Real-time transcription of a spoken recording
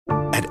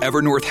At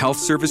Evernorth Health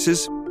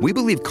Services, we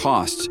believe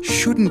costs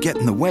shouldn't get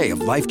in the way of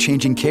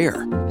life-changing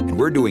care, and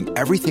we're doing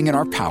everything in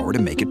our power to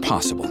make it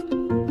possible.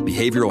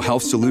 Behavioral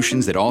health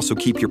solutions that also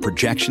keep your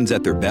projections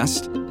at their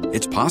best?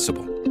 It's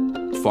possible.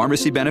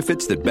 Pharmacy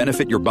benefits that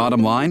benefit your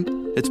bottom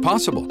line? It's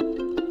possible.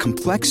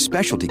 Complex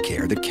specialty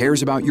care that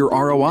cares about your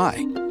ROI?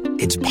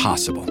 It's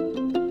possible.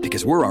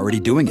 Because we're already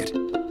doing it.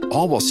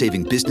 All while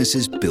saving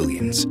businesses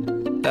billions.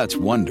 That's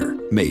Wonder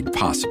made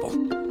possible.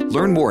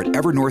 Learn more at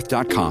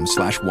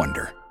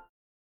evernorth.com/wonder.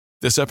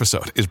 This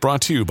episode is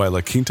brought to you by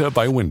La Quinta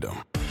by Wyndham.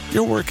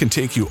 Your work can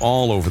take you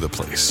all over the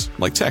place,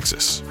 like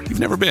Texas. You've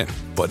never been,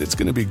 but it's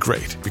going to be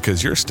great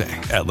because you're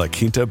staying at La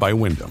Quinta by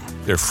Wyndham.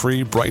 Their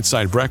free Bright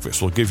Side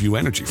breakfast will give you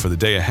energy for the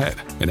day ahead.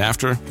 And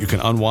after, you can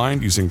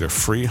unwind using their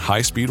free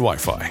high-speed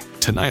Wi-Fi.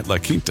 Tonight, La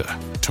Quinta.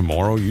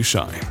 Tomorrow, you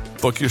shine.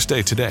 Book your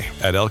stay today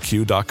at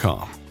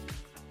lq.com.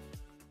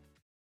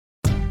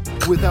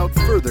 Without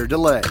further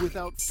delay,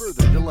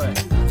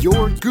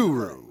 your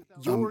guru,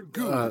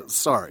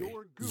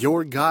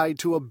 your guide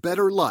to a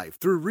better life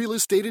through real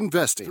estate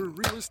investing.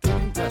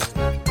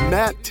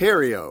 Matt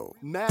Theriault.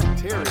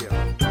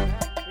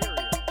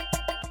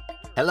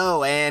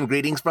 Hello and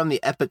greetings from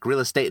the Epic Real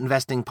Estate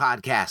Investing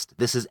Podcast.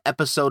 This is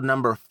episode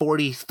number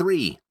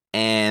 43,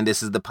 and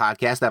this is the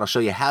podcast that'll show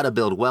you how to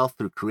build wealth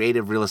through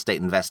creative real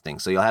estate investing.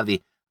 So you'll have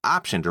the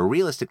option to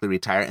realistically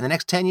retire in the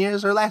next 10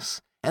 years or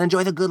less and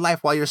enjoy the good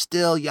life while you're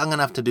still young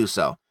enough to do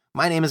so.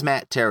 My name is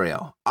Matt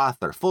Theriault,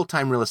 author,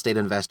 full-time real estate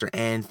investor,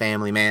 and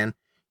family man.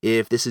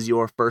 If this is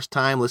your first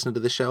time listening to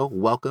the show,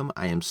 welcome.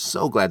 I am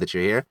so glad that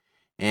you're here.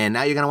 And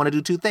now you're going to want to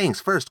do two things.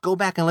 First, go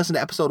back and listen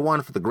to episode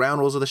 1 for the ground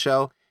rules of the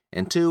show.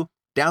 And 2,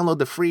 download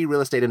the free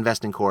real estate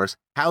investing course,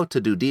 How to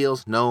Do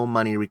Deals, No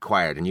Money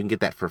Required. And you can get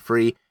that for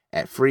free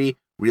at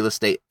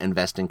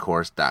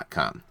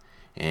freerealestateinvestingcourse.com.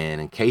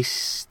 And in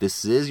case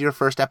this is your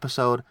first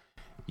episode,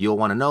 you'll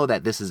want to know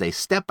that this is a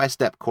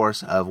step-by-step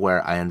course of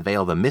where I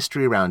unveil the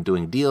mystery around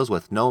doing deals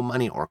with no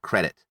money or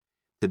credit.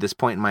 To this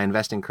point in my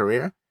investing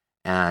career,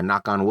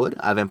 knock on wood,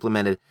 I've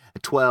implemented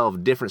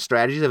 12 different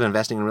strategies of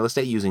investing in real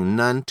estate using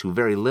none to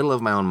very little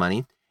of my own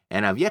money,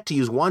 and I've yet to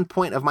use 1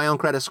 point of my own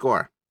credit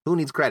score. Who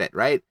needs credit,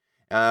 right?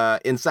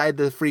 Inside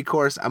the free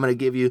course, I'm going to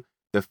give you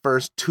the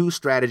first 2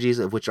 strategies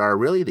of which are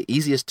really the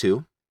easiest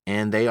 2,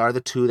 and they are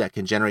the 2 that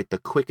can generate the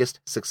quickest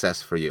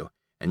success for you.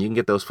 And you can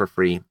get those for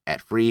free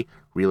at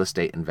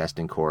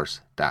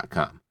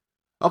freerealestateinvestingcourse.com.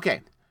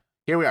 Okay,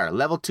 here we are,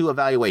 level 2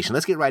 evaluation.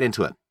 Let's get right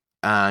into it.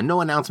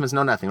 No announcements,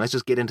 no nothing. Let's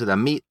just get into the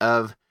meat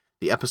of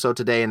the episode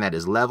today, and that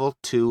is level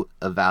 2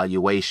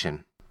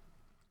 evaluation.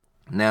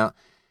 Now,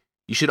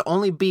 you should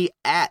only be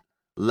at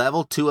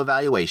level 2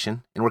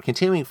 evaluation, and we're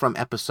continuing from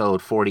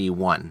episode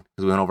 41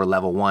 because we went over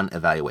level 1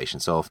 evaluation.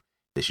 So if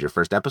this is your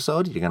first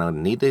episode, you're going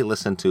to need to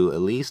listen to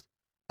at least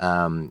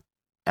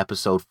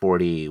episode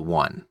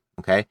 41,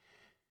 okay?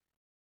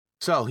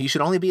 So you should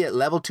only be at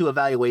level 2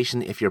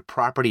 evaluation if your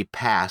property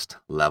passed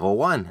level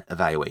 1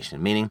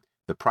 evaluation, meaning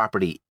the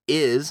property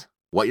is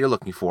what you're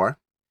looking for,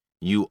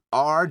 you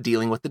are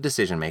dealing with the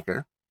decision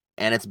maker,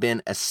 and it's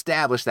been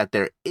established that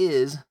there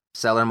is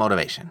seller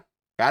motivation.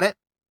 Got it?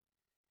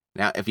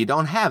 Now, if you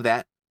don't have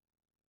that,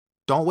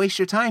 don't waste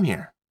your time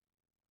here.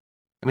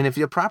 I mean, if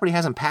your property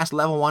hasn't passed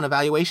level 1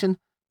 evaluation,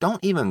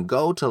 don't even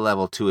go to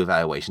level 2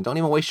 evaluation. Don't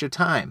even waste your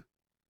time,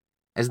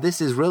 as this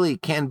is really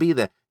can be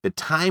the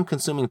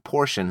time-consuming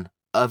portion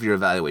of your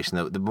evaluation,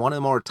 the one of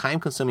the more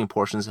time-consuming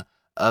portions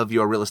of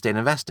your real estate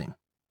investing.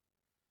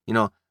 You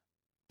know,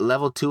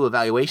 level 2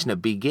 evaluation,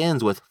 it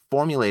begins with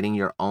formulating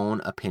your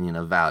own opinion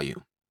of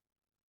value.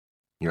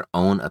 Your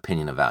own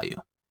opinion of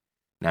value.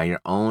 Now, your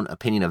own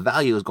opinion of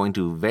value is going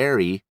to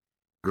vary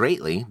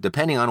greatly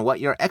depending on what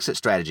your exit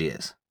strategy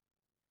is.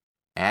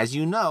 As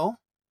you know,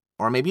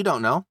 or maybe you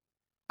don't know,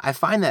 I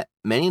find that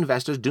many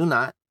investors do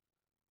not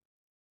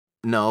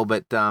know,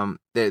 but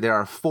there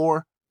are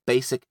 4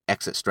 basic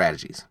exit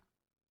strategies.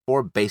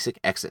 4 basic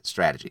exit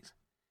strategies.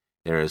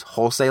 There is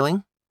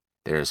wholesaling,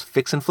 there is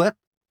fix and flip,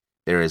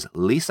 there is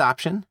lease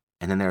option,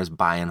 and then there is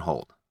buy and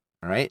hold.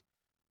 All right?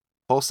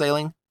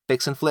 Wholesaling,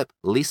 fix and flip,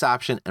 lease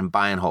option, and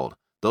buy and hold.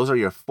 Those are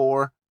your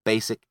 4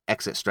 basic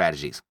exit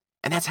strategies.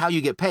 And that's how you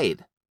get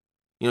paid.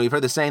 You know, you've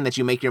heard the saying that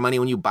you make your money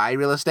when you buy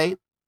real estate.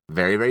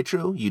 Very, very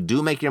true. You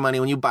do make your money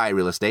when you buy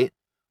real estate,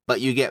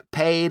 but you get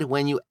paid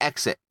when you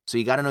exit. So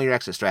you got to know your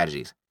exit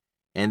strategies.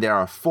 And there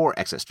are 4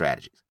 exit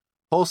strategies: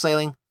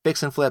 wholesaling,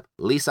 fix and flip,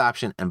 lease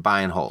option, and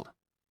buy and hold.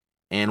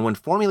 And when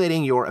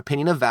formulating your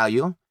opinion of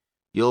value,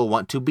 you'll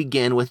want to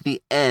begin with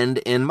the end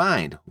in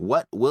mind.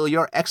 What will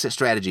your exit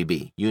strategy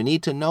be? You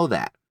need to know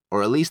that,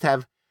 or at least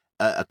have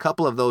a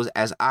couple of those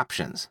as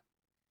options.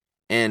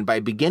 And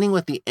by beginning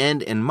with the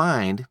end in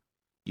mind,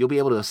 you'll be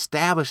able to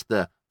establish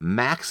the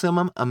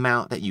maximum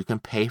amount that you can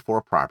pay for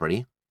a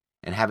property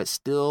and have it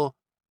still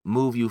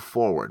move you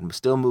forward,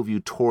 still move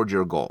you toward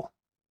your goal.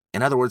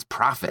 In other words,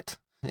 profit.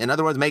 In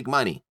other words, make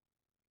money.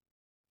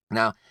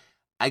 Now,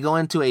 I go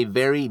into a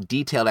very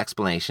detailed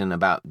explanation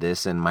about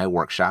this in my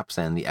workshops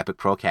and the Epic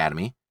Pro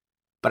Academy.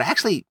 But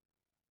actually,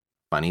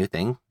 funny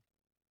thing,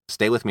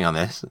 stay with me on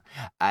this,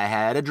 I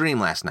had a dream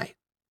last night.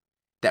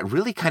 that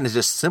really kind of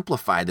just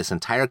simplified this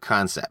entire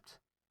concept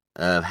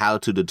of how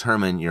to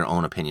determine your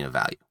own opinion of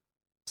value.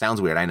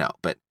 Sounds weird, I know,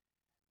 but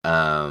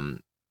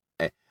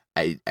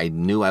I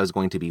knew I was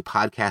going to be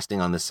podcasting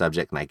on this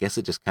subject, and I guess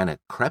it just kind of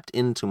crept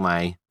into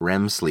my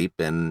REM sleep,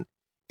 and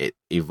it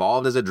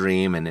evolved as a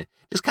dream, and it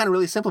just kind of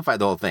really simplified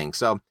the whole thing.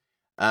 So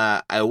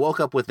I woke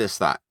up with this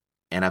thought,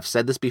 and I've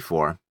said this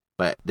before,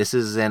 but this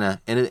is in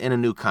a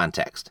new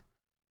context.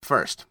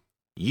 First,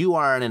 you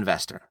are an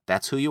investor.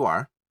 That's who you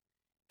are,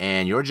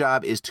 and your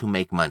job is to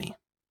make money.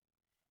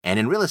 And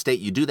in real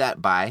estate, you do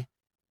that by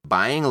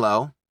buying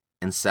low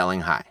and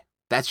selling high.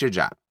 That's your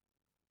job.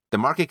 The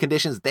market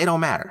conditions, they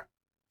don't matter.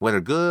 Whether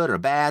good or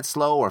bad,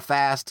 slow or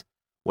fast,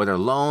 whether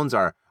loans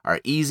are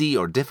easy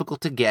or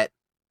difficult to get,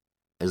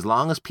 as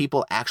long as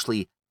people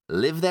actually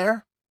live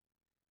there,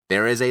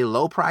 there is a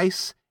low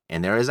price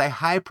and there is a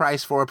high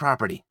price for a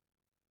property.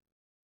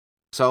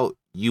 So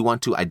you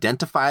want to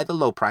identify the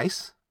low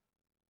price.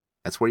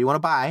 That's where you want to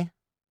buy.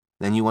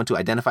 Then you want to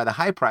identify the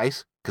high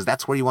price because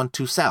that's where you want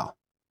to sell.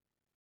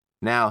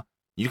 Now,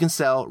 you can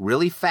sell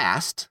really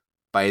fast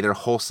by either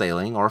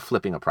wholesaling or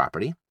flipping a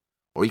property,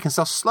 or you can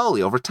sell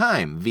slowly over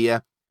time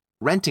via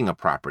renting a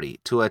property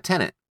to a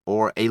tenant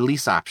or a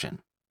lease option.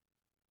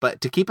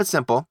 But to keep it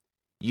simple,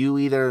 you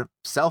either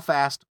sell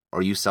fast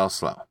or you sell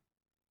slow.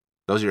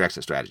 Those are your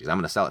exit strategies. I'm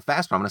going to sell it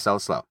fast or I'm going to sell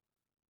it slow.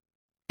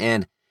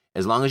 And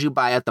as long as you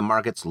buy at the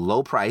market's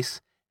low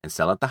price and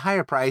sell at the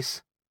higher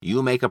price,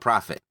 you make a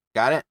profit.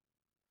 Got it?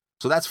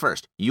 So that's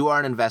first. You are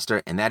an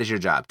investor, and that is your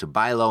job, to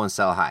buy low and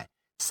sell high.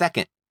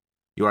 Second,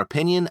 your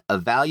opinion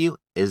of value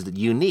is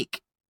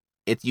unique.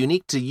 It's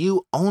unique to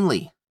you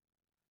only.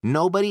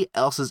 Nobody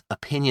else's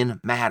opinion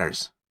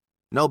matters.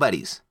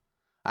 Nobody's.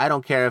 I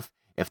don't care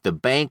if the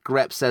bank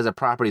rep says a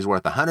property is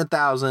worth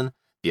 $100,000,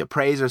 the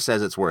appraiser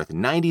says it's worth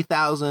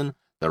 $90,000,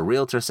 the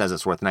realtor says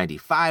it's worth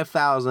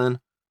 $95,000,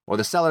 or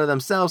the seller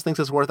themselves thinks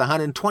it's worth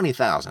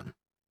 $120,000.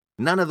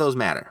 None of those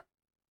matter.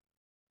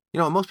 You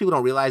know what most people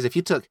don't realize? If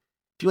you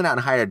went out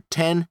and hired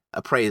 10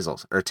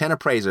 appraisals or 10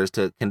 appraisers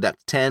to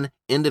conduct 10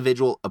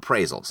 individual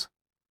appraisals,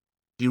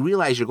 do you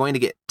realize you're going to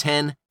get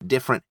 10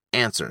 different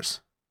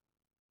answers?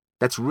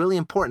 That's really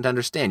important to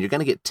understand. You're going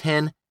to get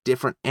 10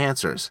 different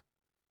answers.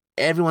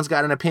 Everyone's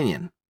got an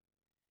opinion,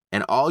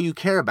 and all you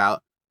care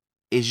about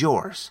is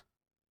yours.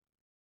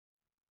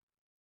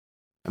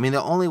 I mean,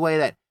 the only way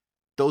that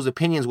those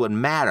opinions would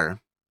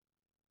matter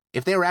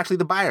if they were actually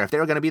the buyer, if they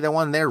were going to be the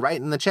one there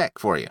writing the check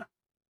for you.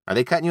 Are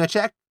they cutting you a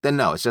check? Then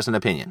no, it's just an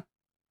opinion.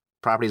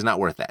 Property is not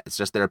worth that. It's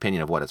just their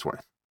opinion of what it's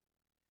worth.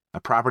 A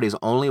property is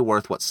only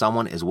worth what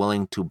someone is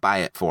willing to buy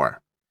it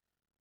for.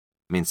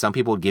 I mean, some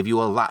people will give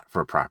you a lot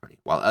for a property,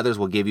 while others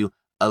will give you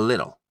a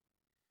little.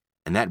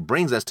 And that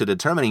brings us to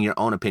determining your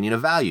own opinion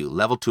of value,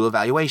 level 2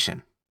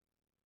 evaluation.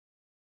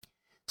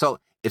 So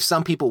if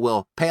some people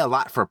will pay a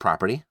lot for a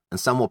property and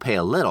some will pay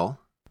a little,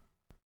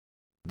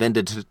 then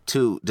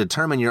to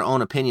determine your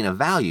own opinion of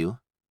value,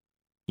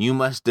 you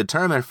must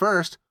determine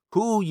first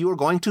who you are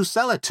going to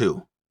sell it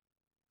to.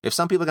 If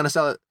some people are going to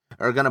sell it,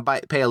 are going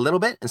to pay a little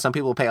bit, and some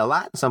people pay a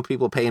lot, and some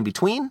people pay in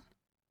between,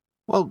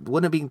 well,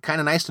 wouldn't it be kind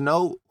of nice to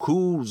know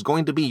who's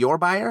going to be your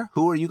buyer?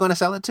 Who are you going to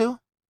sell it to? Of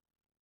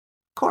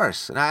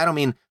course. And I don't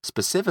mean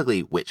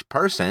specifically which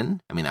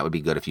person. I mean, that would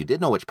be good if you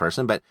did know which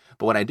person, but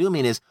what I do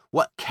mean is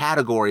what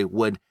category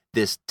would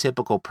this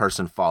typical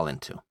person fall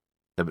into?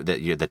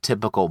 You're the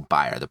typical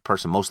buyer, the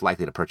person most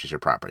likely to purchase your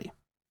property.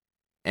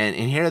 And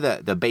here are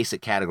the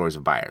basic categories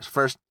of buyers.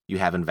 First, you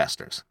have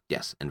investors.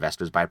 Yes,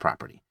 investors buy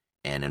property,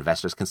 and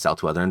investors can sell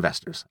to other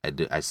investors.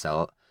 I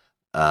sell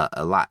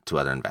a lot to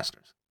other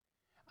investors.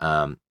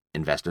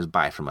 Investors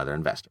buy from other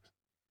investors.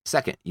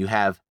 Second, you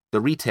have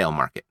the retail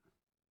market,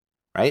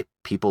 right?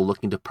 People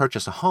looking to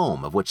purchase a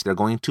home of which they're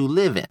going to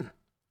live in.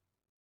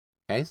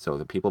 Okay, so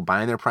the people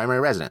buying their primary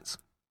residence,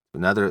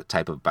 another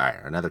type of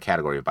buyer, another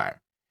category of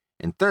buyer.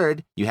 And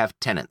third, you have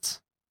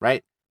tenants,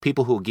 right?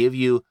 People who give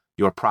you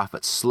your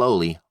profits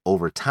slowly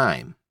over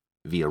time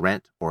via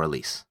rent or a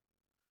lease.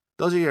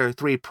 Those are your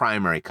three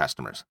primary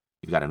customers.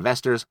 You've got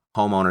investors,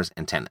 homeowners,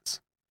 and tenants.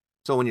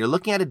 So when you're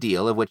looking at a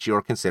deal of which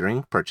you're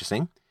considering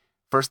purchasing,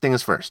 first thing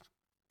is first,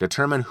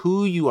 determine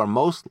who you are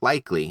most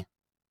likely,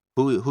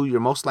 who your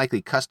most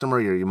likely customer,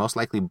 your most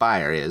likely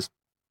buyer is,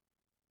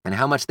 and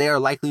how much they are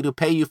likely to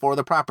pay you for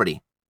the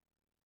property.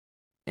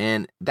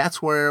 And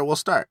that's where we'll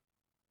start.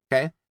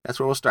 Okay? That's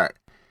where we'll start.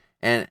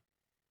 And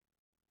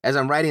as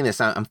I'm writing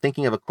this, I'm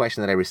thinking of a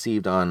question that I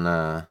received on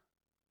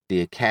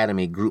the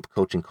Academy group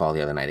coaching call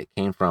the other night. It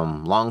came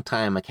from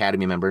longtime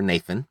Academy member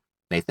Nathan.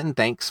 Nathan,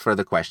 thanks for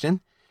the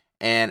question.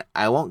 And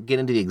I won't get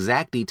into the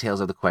exact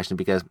details of the question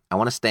because I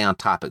want to stay on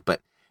topic.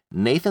 But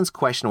Nathan's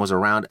question was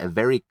around a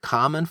very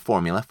common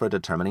formula for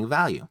determining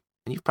value.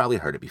 And you've probably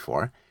heard it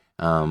before,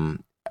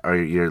 or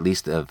you at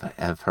least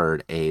have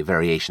heard a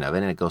variation of it.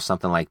 And it goes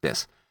something like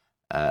this.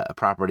 A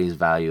property's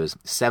value is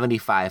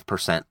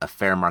 75% of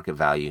fair market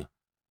value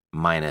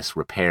minus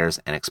repairs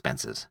and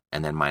expenses,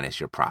 and then minus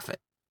your profit.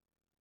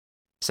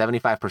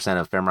 75%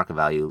 of fair market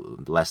value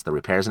less the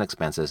repairs and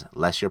expenses,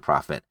 less your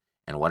profit,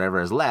 and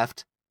whatever is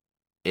left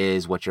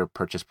is what your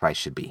purchase price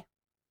should be.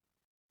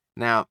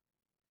 Now,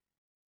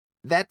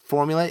 that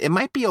formula, it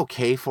might be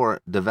okay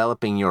for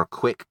developing your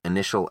quick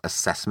initial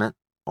assessment,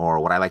 or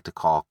what I like to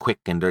call quick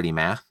and dirty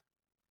math.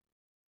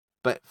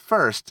 But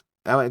first,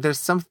 there's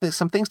some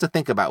things to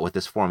think about with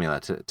this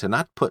formula, to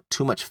not put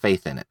too much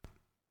faith in it,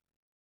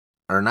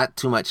 or not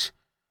too much,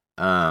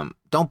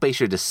 don't base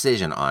your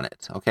decision on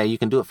it, okay? You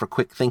can do it for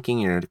quick thinking,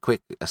 your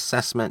quick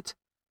assessment,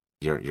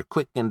 your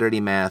quick and dirty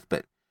math,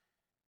 but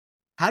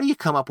how do you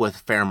come up with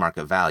fair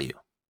market value,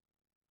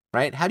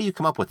 right? How do you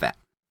come up with that?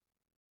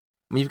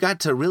 I mean, you've got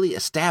to really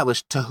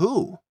establish to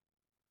who.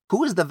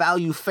 Who is the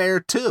value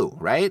fair to,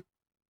 right?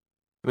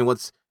 I mean,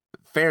 what's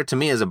fair to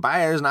me as a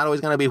buyer is not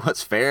always going to be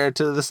what's fair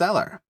to the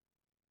seller.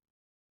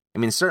 I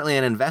mean, certainly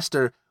an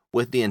investor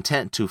with the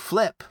intent to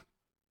flip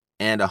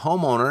and a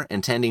homeowner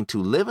intending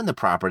to live in the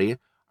property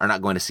are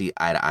not going to see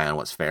eye to eye on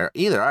what's fair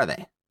either, are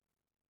they?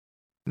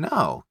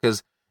 No,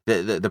 because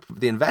the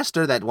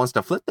investor that wants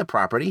to flip the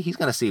property, he's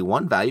going to see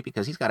one value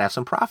because he's got to have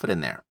some profit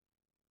in there.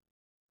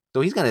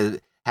 So he's going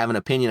to have an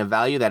opinion of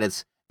value that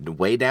it's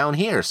way down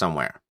here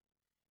somewhere.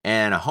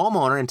 And a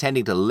homeowner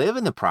intending to live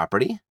in the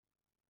property,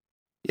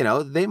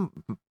 they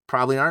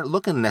probably aren't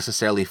looking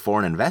necessarily for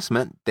an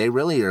investment. They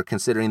really are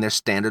considering their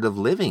standard of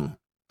living,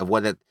 of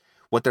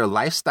what their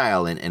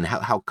lifestyle and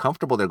how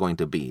comfortable they're going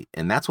to be.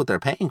 And that's what they're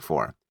paying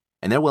for.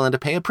 And they're willing to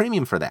pay a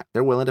premium for that.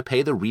 They're willing to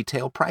pay the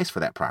retail price for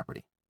that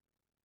property.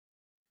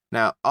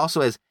 Now,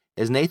 also,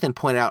 as Nathan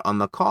pointed out on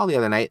the call the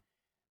other night,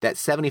 that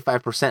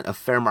 75% of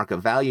fair market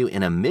value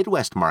in a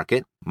Midwest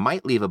market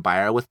might leave a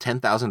buyer with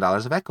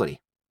 $10,000 of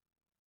equity.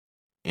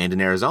 And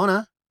in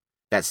Arizona,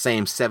 that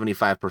same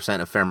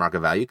 75% of fair market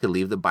value could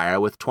leave the buyer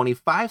with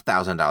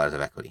 $25,000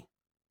 of equity.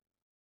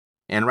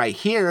 And right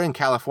here in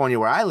California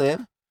where I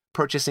live,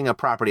 purchasing a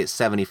property at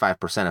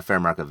 75% of fair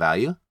market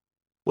value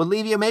would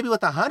leave you maybe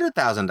with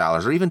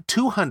 $100,000 or even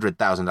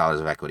 $200,000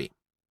 of equity.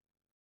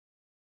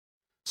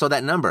 So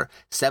that number,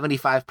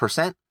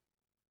 75%,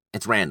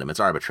 it's random, it's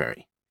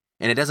arbitrary.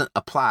 And it doesn't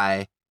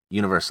apply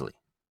universally.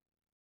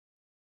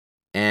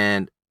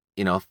 And,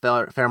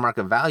 fair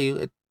market value,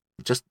 it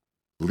just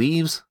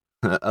leaves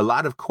a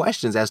lot of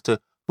questions as to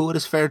who it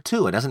is fair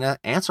to. It doesn't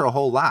answer a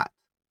whole lot.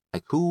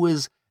 Like, who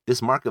is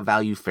this market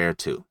value fair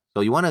to?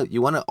 So you want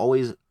to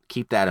always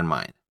keep that in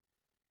mind.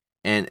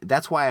 And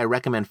that's why I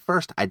recommend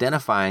first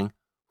identifying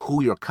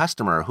who your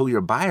customer, who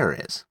your buyer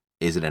is.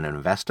 Is it an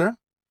investor?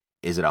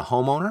 Is it a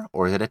homeowner?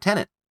 Or is it a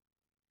tenant?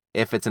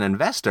 If it's an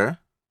investor,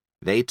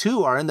 they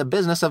too are in the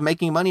business of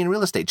making money in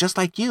real estate, just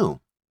like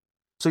you.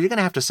 So you're going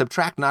to have to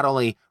subtract not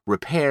only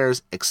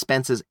repairs,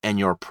 expenses, and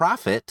your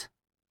profit,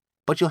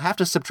 but you'll have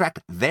to subtract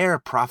their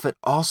profit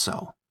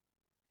also.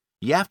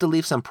 You have to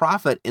leave some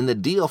profit in the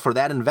deal for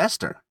that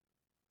investor,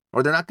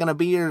 or they're not going to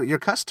be your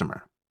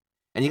customer.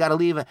 And you got to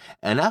leave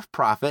enough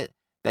profit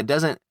that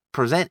doesn't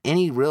present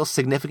any real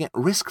significant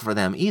risk for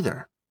them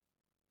either.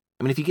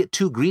 I mean, if you get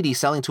too greedy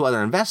selling to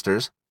other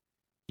investors,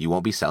 you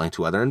won't be selling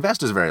to other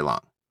investors very long.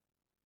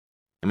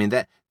 I mean,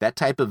 that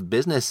type of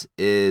business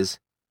is,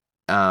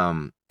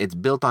 it's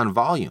built on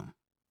volume.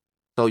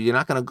 So you're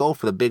not going to go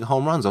for the big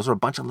home runs. Those are a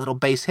bunch of little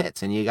base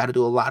hits, and you got to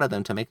do a lot of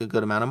them to make a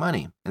good amount of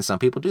money. And some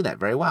people do that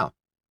very well.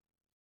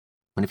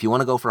 And if you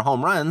want to go for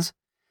home runs,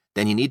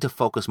 then you need to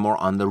focus more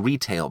on the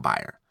retail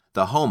buyer,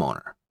 the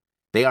homeowner.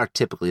 They are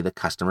typically the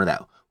customer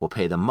that will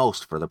pay the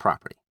most for the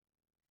property.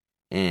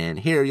 And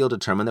here you'll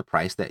determine the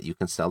price that you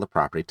can sell the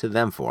property to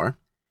them for,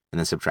 and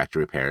then subtract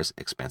your repairs,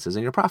 expenses,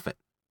 and your profit.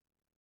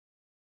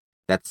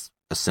 That's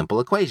a simple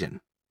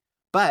equation.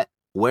 But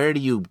where do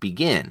you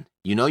begin?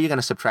 You're going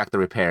to subtract the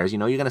repairs, you're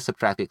going to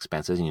subtract the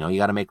expenses, and you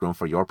got to make room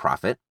for your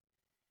profit.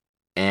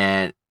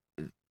 But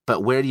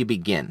where do you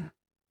begin?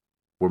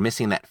 We're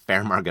missing that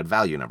fair market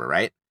value number,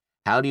 right?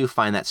 How do you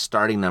find that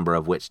starting number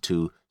of which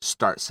to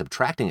start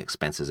subtracting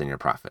expenses in your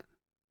profit?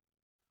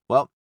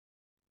 Well,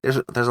 there's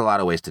a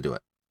lot of ways to do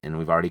it, and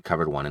we've already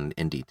covered one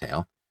in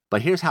detail.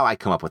 But here's how I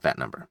come up with that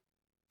number.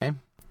 Okay?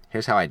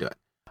 Here's how I do it.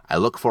 I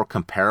look for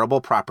comparable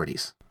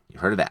properties.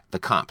 You've heard of that, the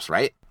comps,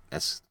 right?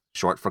 That's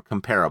short for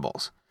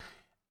comparables.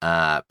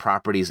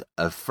 Properties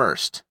of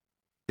first.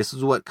 This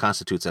is what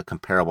constitutes a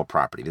comparable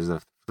property. These are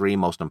the three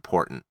most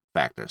important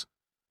factors.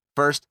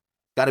 First,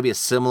 got to be a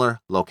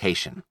similar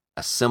location.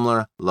 A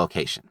similar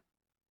location.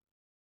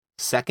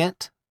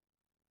 Second,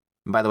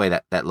 and by the way,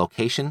 that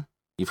location,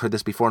 you've heard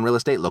this before in real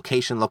estate,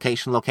 location.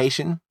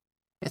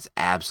 It's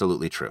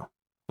absolutely true.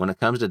 When it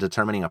comes to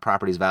determining a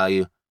property's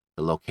value,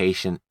 the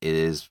location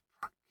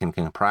can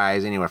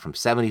comprise anywhere from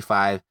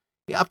 75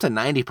 up to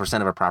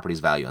 90% of a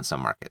property's value in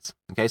some markets.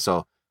 Okay,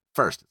 so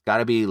first, it's got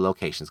to be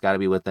location. It's got to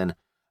be within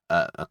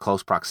a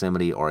close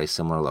proximity or a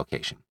similar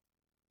location.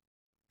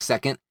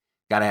 Second,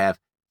 got to have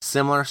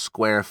similar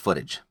square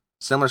footage.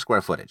 Similar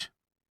square footage.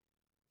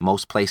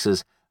 Most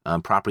places,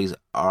 properties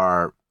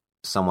are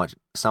somewhat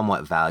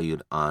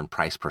valued on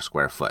price per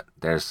square foot.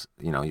 There's,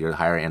 your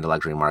higher end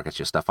luxury markets,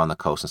 your stuff on the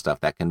coast and stuff,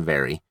 that can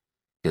vary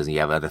because you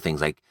have other things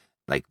like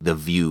the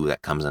view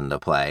that comes into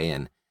play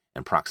and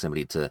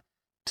proximity to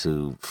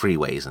to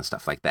freeways and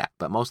stuff like that.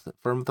 But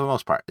for the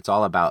most part, it's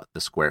all about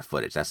the square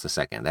footage. That's the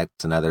second.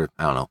 That's another,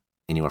 I don't know,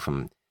 anywhere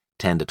from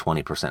 10 to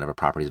 20% of a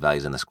property's value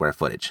is in the square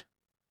footage.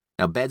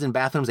 Now, beds and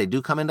bathrooms, they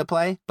do come into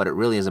play, but it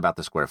really is about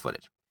the square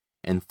footage.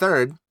 And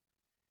third,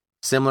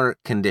 similar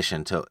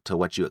condition to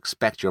what you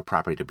expect your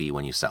property to be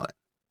when you sell it.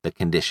 The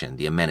condition,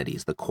 the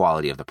amenities, the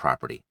quality of the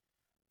property,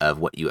 of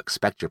what you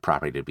expect your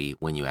property to be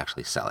when you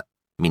actually sell it.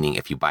 Meaning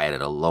if you buy it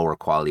at a lower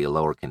quality, a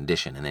lower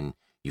condition, and then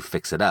you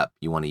fix it up,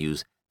 you want to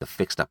use the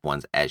fixed up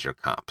ones as your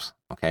comps.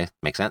 Okay,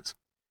 make sense?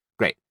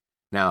 Great.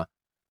 Now,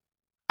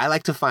 I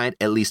like to find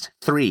at least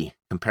 3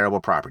 comparable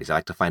properties. I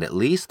like to find at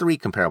least 3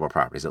 comparable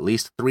properties, at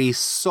least 3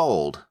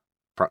 sold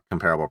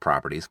comparable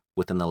properties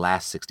within the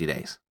last 60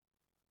 days.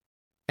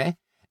 Okay?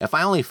 If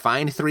I only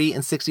find 3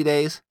 in 60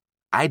 days,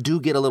 I do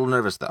get a little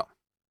nervous though.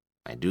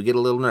 I do get a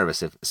little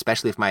nervous,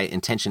 especially if my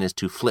intention is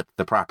to flip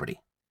the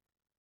property.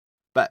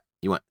 But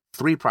you want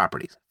 3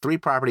 properties. 3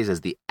 properties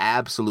is the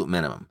absolute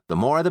minimum. The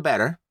more, the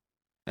better.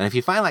 And if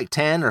you find like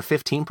 10 or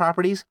 15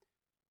 properties,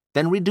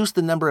 then reduce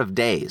the number of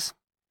days.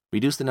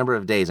 Reduce the number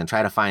of days and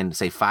try to find,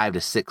 say, 5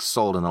 to 6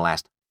 sold in the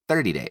last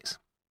 30 days.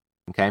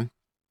 Okay?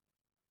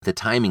 The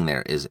timing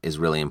there is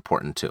really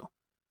important too.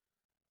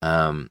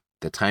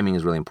 The timing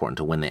is really important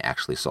to when they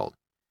actually sold.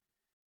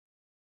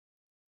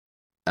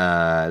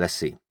 Let's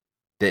see.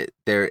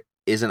 There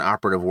is an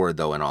operative word,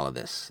 though, in all of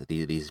this.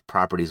 These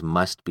properties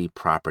must be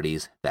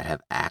properties that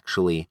have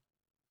actually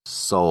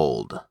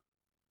sold.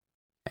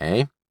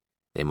 Okay?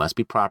 They must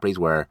be properties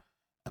where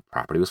a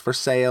property was for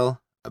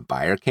sale, a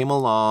buyer came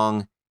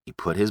along, he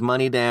put his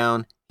money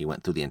down, he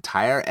went through the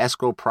entire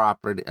escrow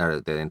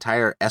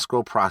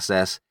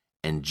process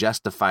and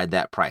justified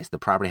that price. The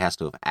property has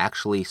to have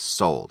actually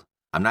sold.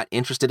 I'm not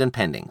interested in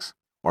pendings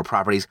or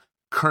properties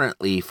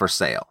currently for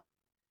sale.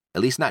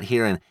 At least not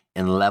here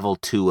in level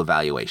 2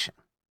 evaluation.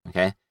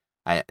 Okay?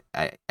 I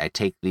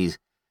take these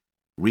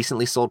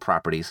recently sold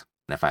properties,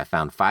 and if I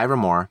found 5 or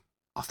more,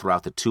 I'll throw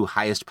out the 2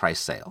 highest price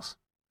sales.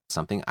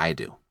 Something I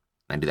do.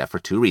 And I do that for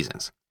 2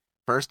 reasons.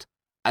 First,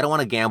 I don't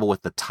want to gamble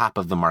with the top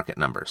of the market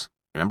numbers.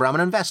 Remember, I'm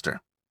an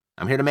investor.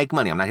 I'm here to make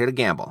money. I'm not here to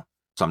gamble.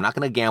 So I'm not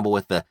going to gamble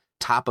with the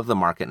top of the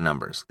market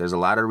numbers. There's a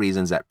lot of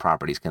reasons that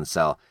properties can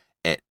sell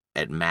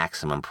at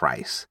maximum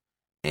price.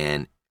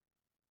 And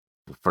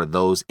for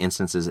those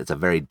instances, it's a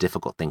very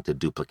difficult thing to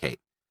duplicate.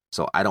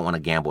 So I don't want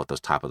to gamble with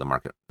those top of the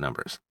market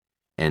numbers.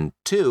 And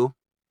 2,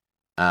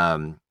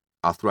 I'll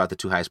throw out the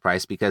 2 highest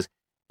price because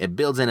it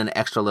builds in an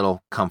extra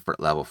little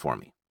comfort level for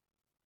me.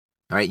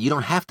 All right, you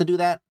don't have to do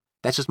that.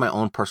 That's just my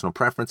own personal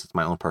preference. It's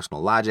my own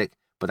personal logic,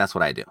 but that's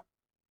what I do.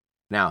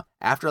 Now,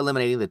 after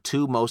eliminating the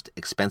 2 most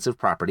expensive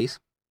properties,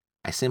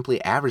 I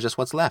simply average just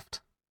what's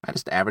left. I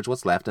just average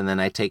what's left, and then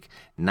I take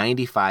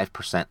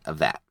 95% of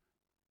that.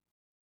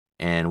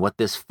 And what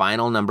this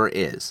final number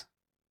is,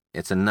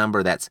 it's a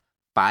number that's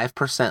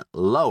 5%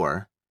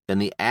 lower than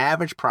the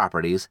average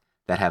properties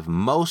that have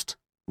most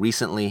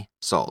recently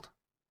sold.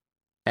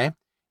 Okay?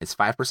 It's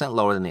 5%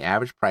 lower than the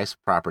average price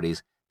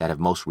properties that have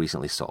most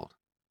recently sold.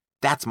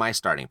 That's my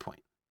starting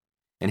point.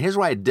 And here's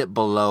where I dip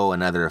below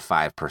another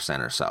 5%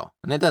 or so.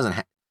 And it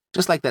doesn't,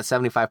 just like that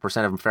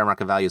 75% of fair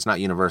market value is not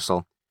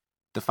universal,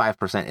 the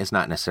 5% is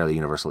not necessarily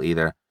universal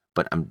either,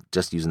 but I'm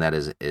just using that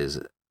as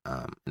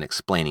an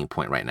explaining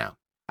point right now.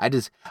 I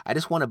just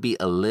want to be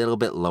a little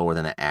bit lower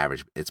than the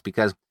average. It's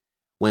because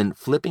when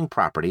flipping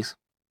properties,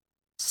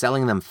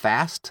 selling them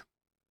fast,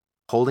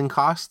 holding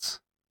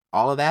costs,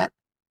 all of that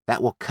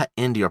will cut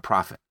into your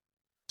profit.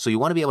 So you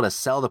want to be able to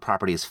sell the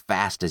property as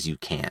fast as you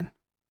can.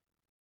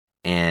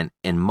 And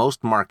in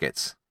most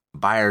markets,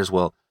 buyers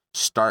will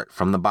start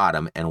from the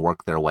bottom and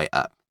work their way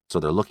up. So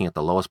they're looking at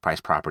the lowest price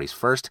properties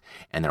first,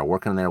 and they're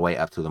working their way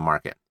up through the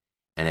market.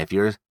 And if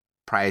your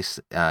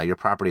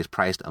property is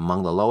priced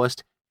among the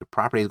lowest, your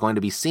property is going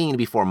to be seen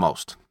before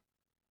most.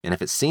 And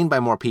if it's seen by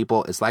more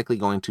people, it's likely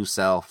going to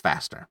sell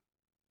faster.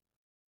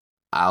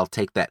 I'll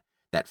take that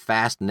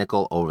fast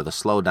nickel over the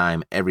slow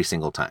dime every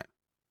single time.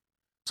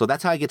 So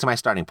that's how I get to my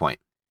starting point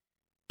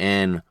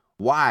and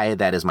why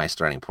that is my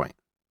starting point.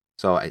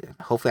 So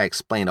hopefully I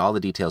explained all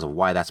the details of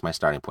why that's my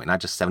starting point,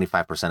 not just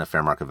 75% of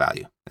fair market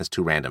value. That's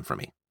too random for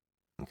me.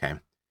 Okay.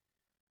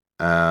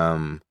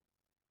 Now,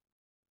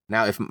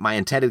 if my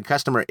intended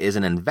customer is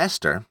an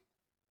investor,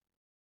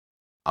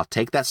 I'll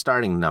take that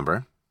starting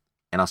number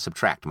and I'll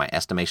subtract my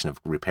estimation of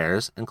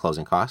repairs and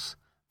closing costs,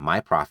 my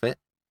profit,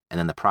 and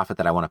then the profit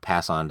that I want to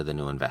pass on to the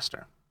new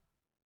investor.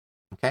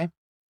 Okay?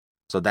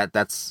 So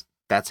that's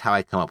how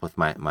I come up with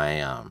my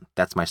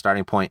that's my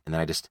starting point, and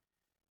then I just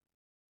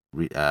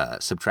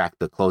subtract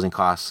the closing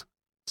costs,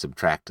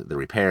 subtract the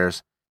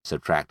repairs,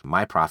 subtract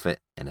my profit,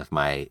 and if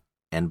my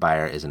end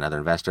buyer is another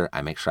investor,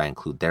 I make sure I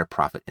include their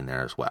profit in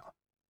there as well.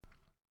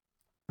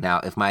 Now,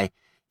 if my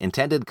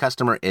intended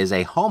customer is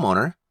a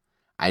homeowner,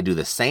 I do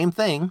the same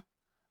thing,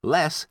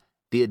 less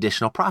the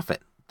additional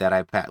profit that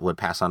I would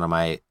pass on to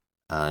my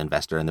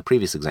investor in the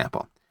previous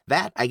example.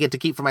 That I get to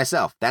keep for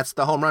myself. That's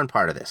the home run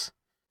part of this.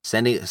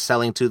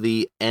 Selling to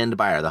the end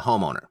buyer, the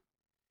homeowner.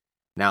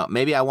 Now,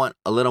 maybe I want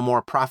a little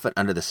more profit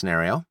under the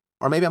scenario,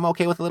 or maybe I'm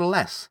okay with a little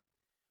less.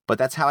 But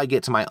that's how I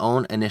get to my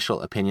own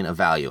initial opinion of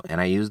value. And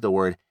I use the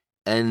word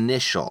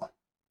initial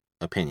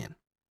opinion.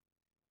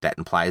 That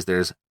implies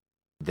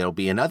there'll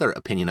be another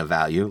opinion of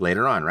value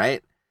later on,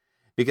 right?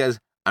 Because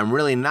I'm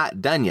really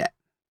not done yet.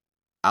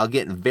 I'll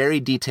get very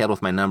detailed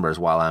with my numbers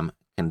while I'm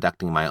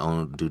conducting my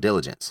own due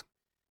diligence.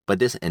 But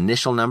this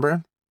initial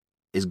number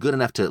is good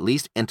enough to at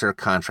least enter a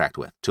contract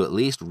with, to at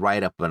least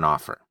write up an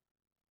offer.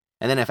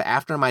 And then if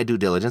after my due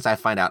diligence I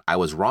find out I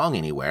was wrong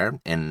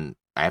anywhere and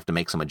I have to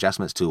make some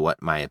adjustments to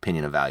what my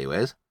opinion of value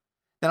is,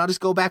 then I'll just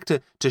go back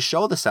to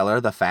show the seller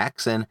the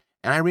facts and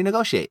I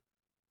renegotiate.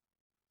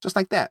 Just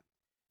like that.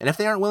 And if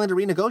they aren't willing to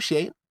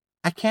renegotiate,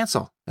 I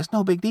cancel. It's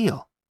no big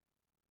deal.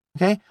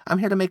 Okay? I'm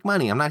here to make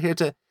money. I'm not here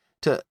to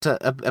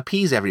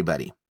appease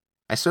everybody.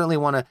 I certainly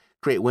want to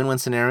create win-win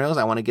scenarios.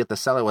 I want to get the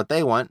seller what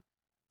they want,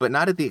 but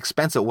not at the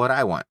expense of what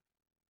I want.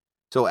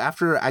 So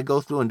after I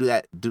go through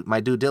and do my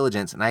due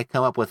diligence and I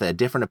come up with a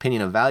different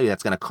opinion of value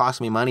that's going to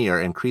cost me money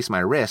or increase my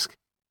risk,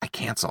 I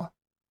cancel.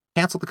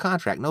 Cancel the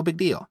contract. No big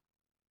deal.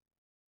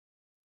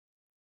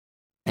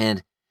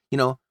 And,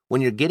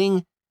 when you're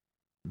getting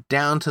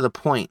down to the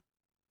point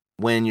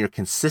when you're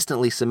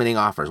consistently submitting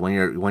offers, when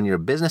your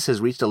business has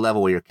reached a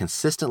level where you're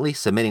consistently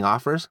submitting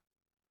offers,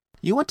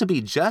 you want to be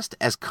just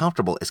as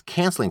comfortable as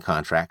canceling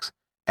contracts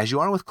as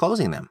you are with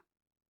closing them.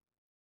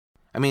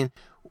 I mean,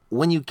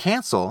 when you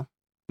cancel,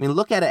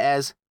 look at it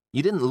as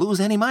you didn't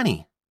lose any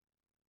money.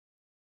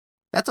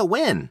 That's a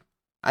win.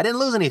 I didn't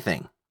lose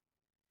anything.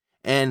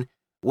 And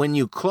when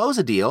you close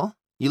a deal,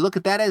 you look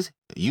at that as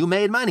you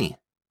made money.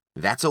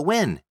 That's a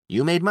win.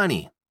 You made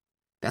money.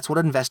 That's what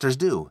investors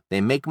do.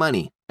 They make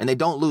money and they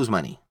don't lose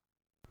money.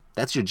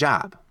 That's your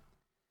job.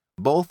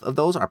 Both of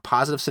those are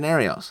positive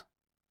scenarios.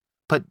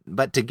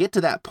 But to get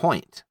to that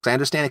point, because I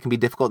understand it can be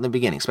difficult in the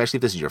beginning, especially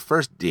if this is your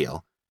first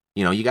deal.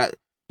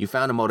 You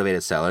found a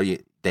motivated seller,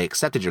 they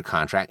accepted your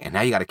contract, and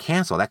now you got to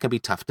cancel. That can be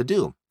tough to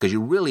do because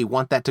you really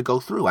want that to go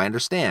through. I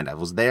understand. I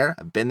was there.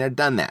 I've been there,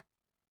 done that.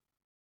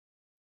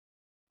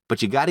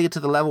 But you got to get to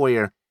the level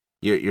where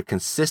you're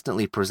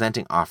consistently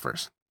presenting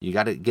offers. You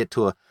got to get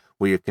to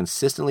where you're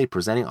consistently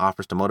presenting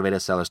offers to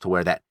motivated sellers to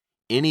where that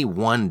any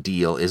one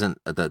deal isn't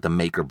the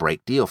make or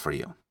break deal for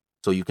you.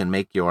 So you can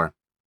make your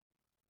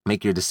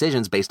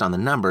decisions based on the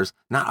numbers,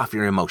 not off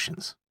your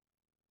emotions.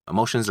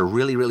 Emotions are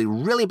really, really,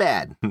 really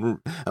bad.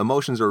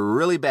 Emotions are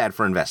really bad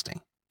for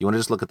investing. You want to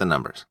just look at the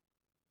numbers.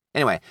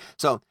 Anyway,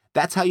 so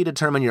that's how you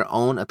determine your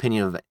own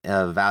opinion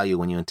of value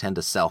when you intend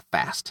to sell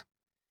fast,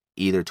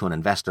 either to an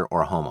investor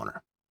or a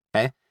homeowner.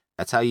 Okay?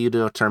 That's how you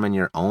determine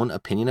your own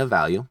opinion of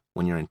value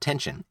when your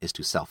intention is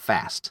to sell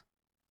fast,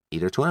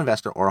 either to an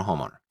investor or a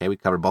homeowner. Okay, we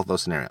covered both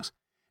those scenarios.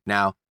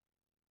 Now,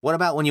 what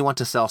about when you want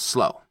to sell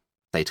slow,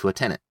 say to a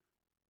tenant?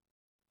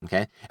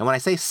 Okay, and when I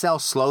say sell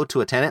slow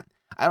to a tenant,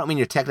 I don't mean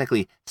you're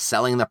technically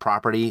selling the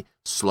property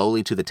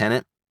slowly to the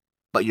tenant,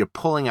 but you're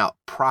pulling out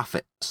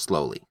profit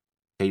slowly.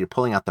 Okay, you're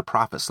pulling out the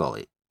profit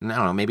slowly. And I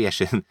don't know, maybe I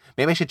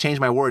should change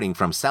my wording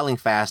from selling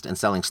fast and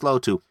selling slow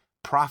to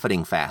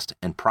profiting fast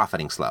and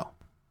profiting slow.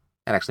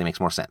 That actually makes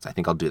more sense. I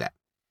think I'll do that.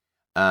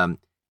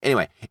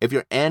 Anyway, if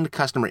your end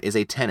customer is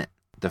a tenant,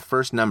 the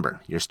first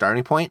number, your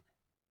starting point,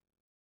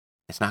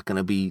 it's not going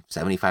to be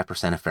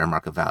 75% of fair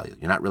market value.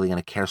 You're not really going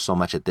to care so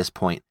much at this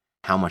point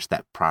how much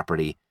that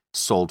property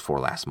sold for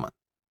last month,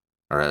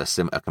 or a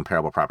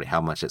comparable property,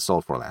 how much it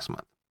sold for last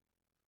month.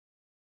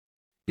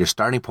 Your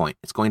starting point,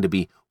 it's going to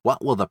be,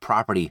 what will the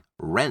property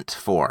rent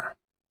for?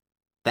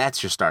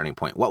 That's your starting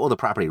point. What will the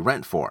property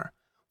rent for?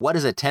 What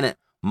is a tenant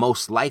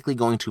most likely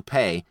going to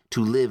pay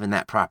to live in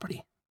that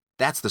property?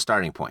 That's the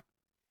starting point.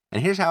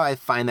 And here's how I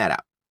find that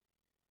out.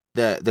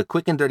 The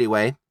quick and dirty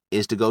way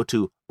is to go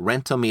to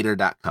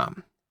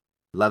rentometer.com.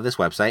 Love this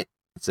website.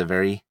 It's a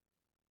very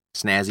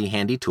snazzy,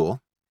 handy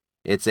tool.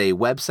 It's a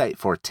website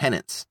for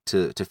tenants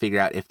to figure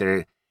out if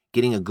they're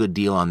getting a good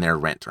deal on their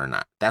rent or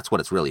not. That's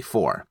what it's really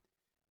for.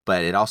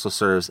 But it also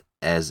serves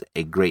as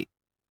a great,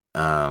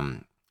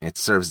 it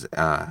serves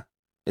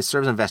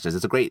investors.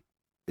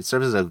 It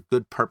serves as a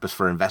good purpose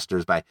for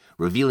investors by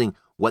revealing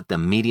what the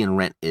median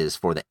rent is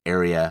for the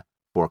area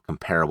for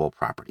comparable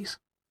properties.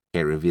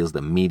 Okay, it reveals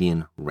the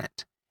median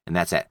rent. And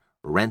that's at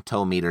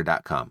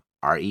rentometer.com.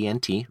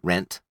 R-E-N-T,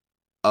 rent,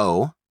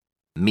 O,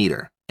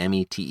 meter,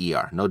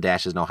 M-E-T-E-R. No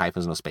dashes, no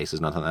hyphens, no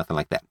spaces, nothing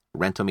like that.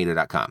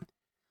 Rentometer.com.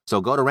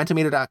 So go to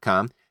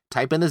rentometer.com,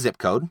 type in the zip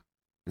code.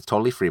 It's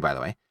totally free, by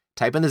the way.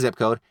 Type in the zip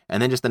code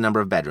and then just the number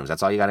of bedrooms.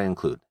 That's all you got to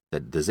include.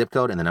 The zip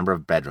code and the number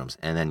of bedrooms.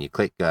 And then you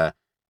click,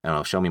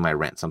 show me my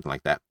rent, something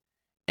like that.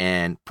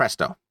 And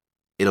presto,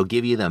 it'll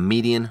give you the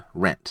median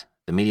rent.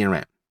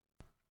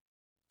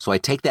 So I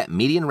take that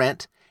median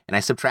rent and I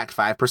subtract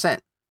 5%.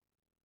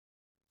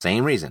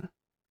 Same reason.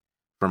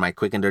 For my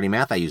quick and dirty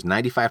math, I use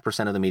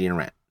 95% of the median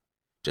rent.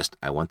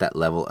 I want that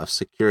level of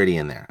security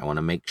in there. I want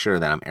to make sure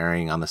that I'm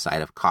erring on the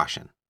side of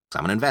caution. So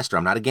I'm an investor.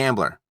 I'm not a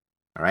gambler.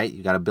 All right?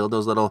 You got to build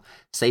those little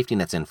safety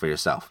nets in for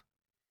yourself.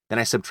 Then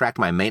I subtract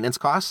my maintenance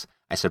costs.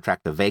 I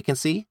subtract the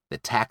vacancy, the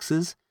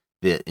taxes,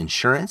 the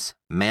insurance,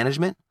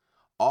 management,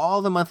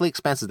 all the monthly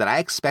expenses that I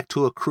expect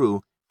to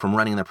accrue from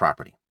running the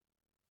property.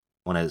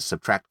 I want to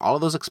subtract all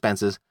of those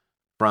expenses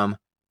from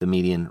the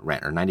median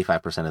rent, or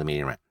 95% of the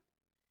median rent.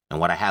 And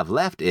what I have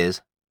left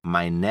is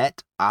my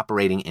net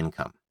operating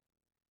income.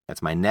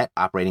 That's my net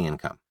operating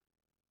income.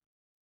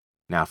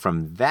 Now,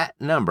 from that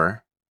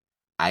number,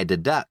 I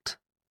deduct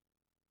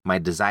my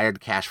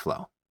desired cash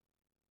flow.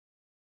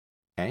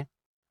 Okay?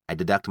 I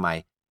deduct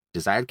my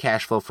desired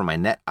cash flow from my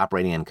net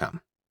operating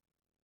income.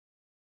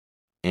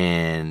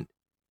 And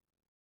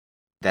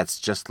that's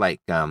just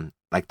like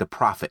the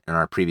profit in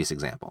our previous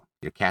example.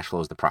 Your cash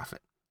flow is the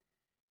profit.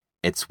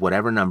 It's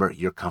whatever number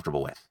you're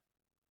comfortable with.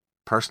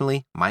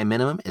 Personally, my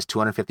minimum is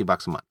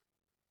 $250 a month.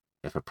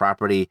 If a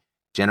property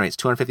generates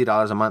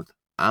 $250 a month,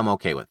 I'm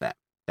okay with that.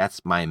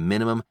 That's my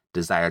minimum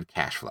desired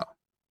cash flow.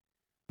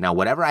 Now,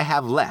 whatever I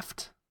have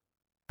left,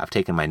 I've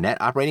taken my net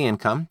operating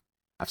income,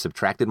 I've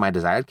subtracted my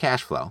desired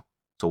cash flow.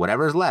 So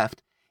whatever is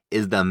left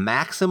is the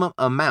maximum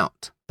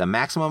amount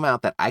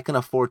that I can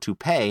afford to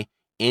pay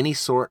any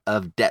sort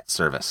of debt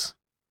service.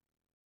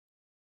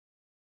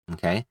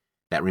 Okay?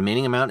 That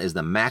remaining amount is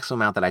the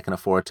maximum amount that I can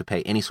afford to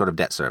pay any sort of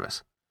debt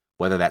service,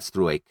 whether that's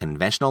through a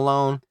conventional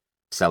loan,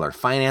 seller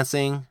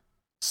financing,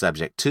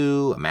 subject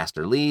to a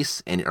master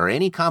lease, or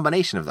any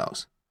combination of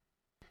those.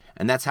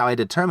 And that's how I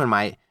determine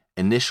my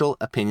initial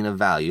opinion of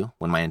value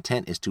when my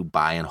intent is to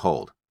buy and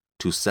hold,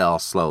 to sell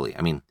slowly.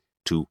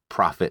 To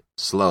profit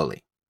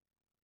slowly.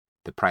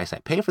 The price I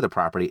pay for the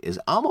property is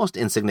almost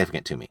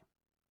insignificant to me.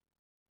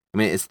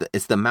 It's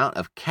the amount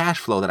of cash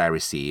flow that I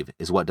receive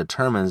is what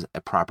determines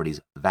a property's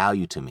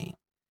value to me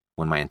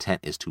when my intent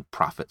is to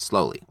profit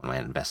slowly,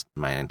 when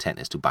my intent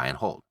is to buy and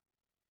hold.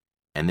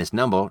 And this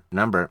number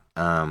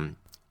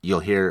you'll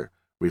hear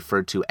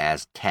referred to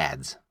as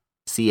CADS,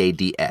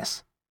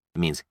 C-A-D-S. It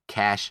means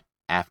cash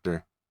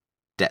after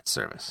debt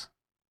service.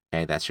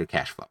 Okay, that's your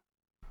cash flow.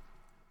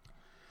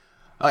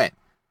 Okay,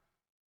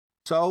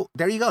 so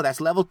there you go.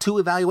 That's level 2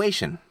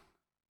 evaluation.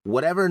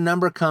 Whatever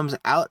number comes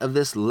out of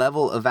this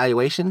level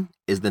evaluation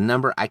is the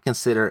number I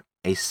consider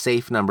a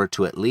safe number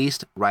to at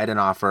least write an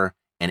offer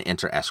and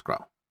enter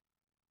escrow.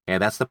 Okay,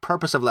 that's the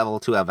purpose of level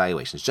 2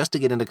 evaluations, just to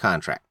get into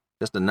contract.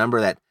 Just a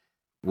number that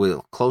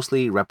will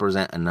closely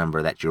represent a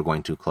number that you're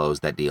going to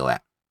close that deal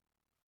at.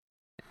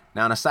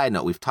 Now, on a side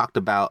note, we've talked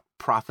about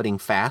profiting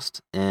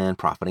fast and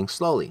profiting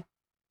slowly.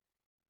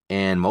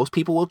 And most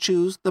people will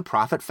choose the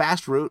profit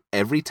fast route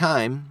every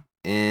time,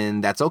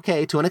 and that's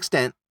okay to an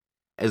extent,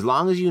 as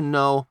long as you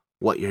know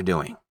what you're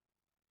doing.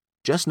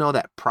 Just know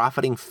that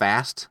profiting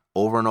fast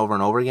over and over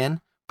and over again,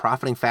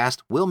 profiting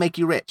fast will make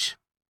you rich.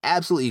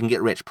 Absolutely, you can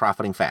get rich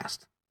profiting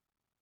fast.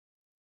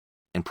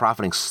 And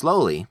profiting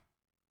slowly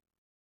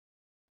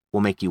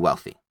will make you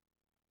wealthy.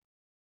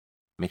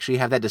 Make sure you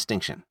have that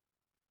distinction.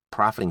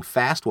 Profiting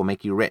fast will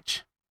make you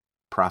rich.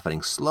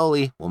 Profiting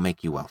slowly will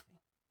make you wealthy.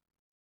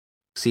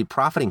 See,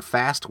 profiting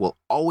fast will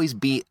always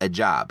be a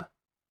job.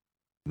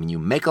 You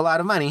make a lot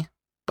of money,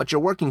 but you're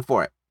working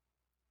for it.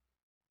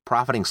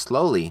 Profiting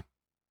slowly,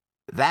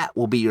 that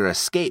will be your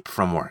escape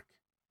from work.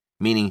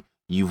 Meaning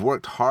you've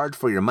worked hard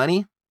for your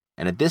money,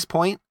 and at this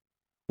point,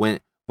 when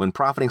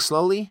profiting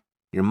slowly,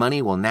 your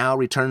money will now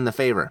return the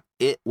favor.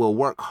 It will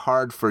work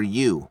hard for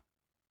you.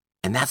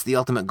 And that's the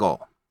ultimate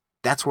goal.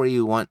 That's where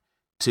you want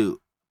to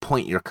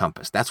point your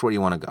compass. That's where you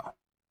want to go.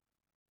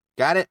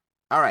 Got it?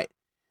 All right.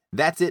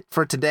 That's it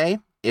for today.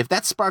 If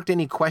that sparked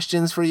any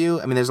questions for you,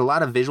 there's a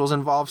lot of visuals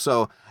involved,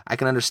 so I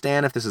can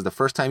understand if this is the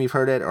first time you've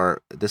heard it,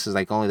 or this is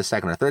like only the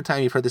second or third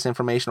time you've heard this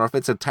information, or if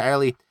it's an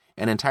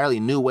entirely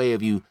new way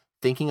of you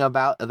thinking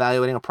about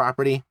evaluating a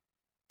property,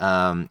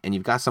 and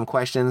you've got some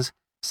questions.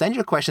 Send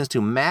your questions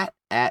to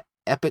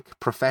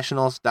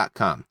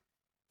matt@epicprofessionals.com.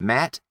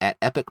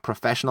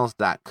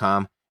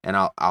 matt@epicprofessionals.com, and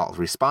I'll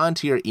respond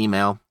to your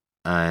email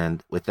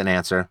and with an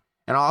answer.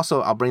 And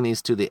I'll bring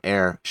these to the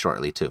air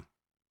shortly too,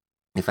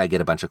 if I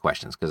get a bunch of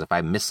questions, because if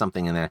I miss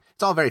something in there,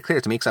 it's all very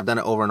clear to me because I've done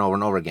it over and over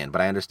and over again.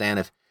 But I understand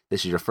if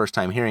this is your first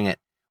time hearing it,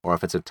 or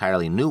if it's an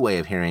entirely new way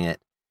of hearing it,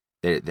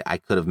 I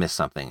could have missed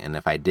something. And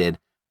if I did,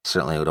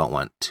 certainly I don't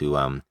want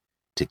to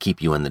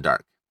keep you in the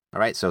dark. All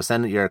right, so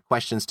send your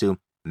questions to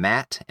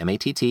Matt,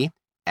 M-A-T-T,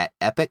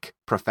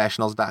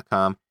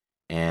 @epicprofessionals.com.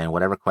 And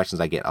whatever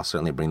questions I get, I'll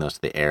certainly bring those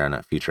to the air in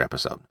a future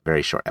episode,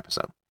 very short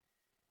episode.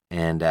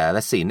 And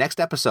let's see, next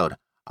episode,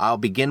 I'll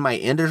begin my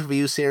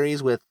interview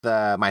series with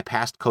my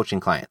past coaching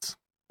clients.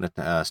 I'm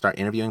going to start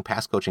interviewing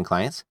past coaching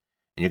clients,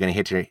 and you're going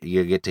to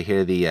get to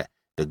hear the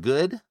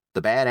good,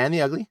 the bad, and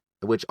the ugly,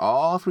 of which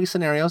all 3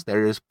 scenarios,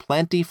 there is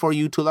plenty for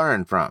you to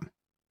learn from.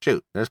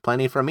 Shoot, there's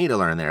plenty for me to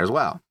learn there as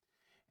well.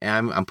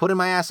 And I'm putting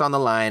my ass on the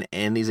line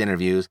in these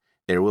interviews.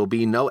 There will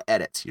be no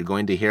edits. You're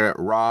going to hear it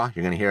raw.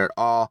 You're going to hear it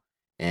all.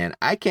 And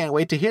I can't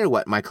wait to hear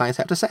what my clients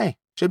have to say.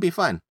 Should be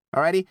fun.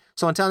 Alrighty?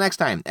 So until next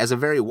time, as a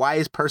very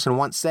wise person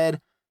once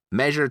said,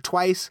 measure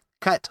twice,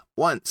 cut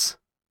once.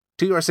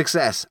 To your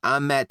success,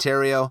 I'm Matt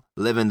Theriault,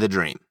 living the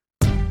dream.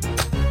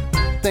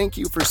 Thank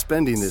you for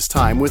spending this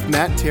time with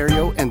Matt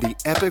Theriault and the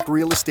Epic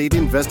Real Estate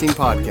Investing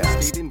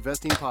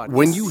Podcast.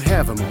 When you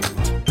have a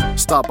moment,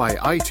 stop by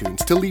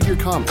iTunes to leave your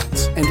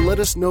comments and let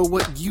us know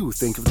what you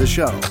think of the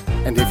show.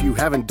 And if you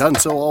haven't done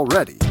so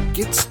already,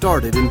 Get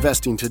started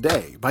investing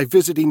today by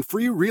visiting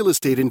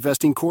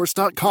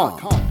freerealestateinvestingcourse.com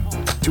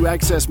to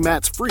access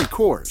Matt's free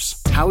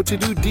course, How to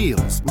Do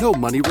Deals, No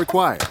Money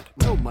Required.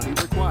 No money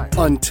required.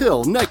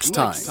 Until next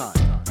time.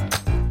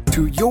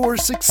 To your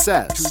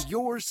success. To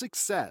your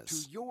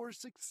success. To your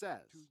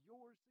success.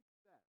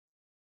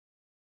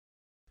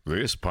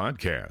 This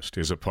podcast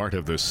is a part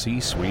of the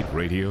C-Suite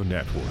Radio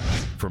Network.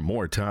 For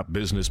more top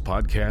business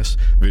podcasts,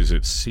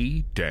 visit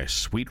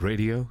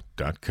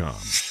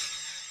c-suiteradio.com.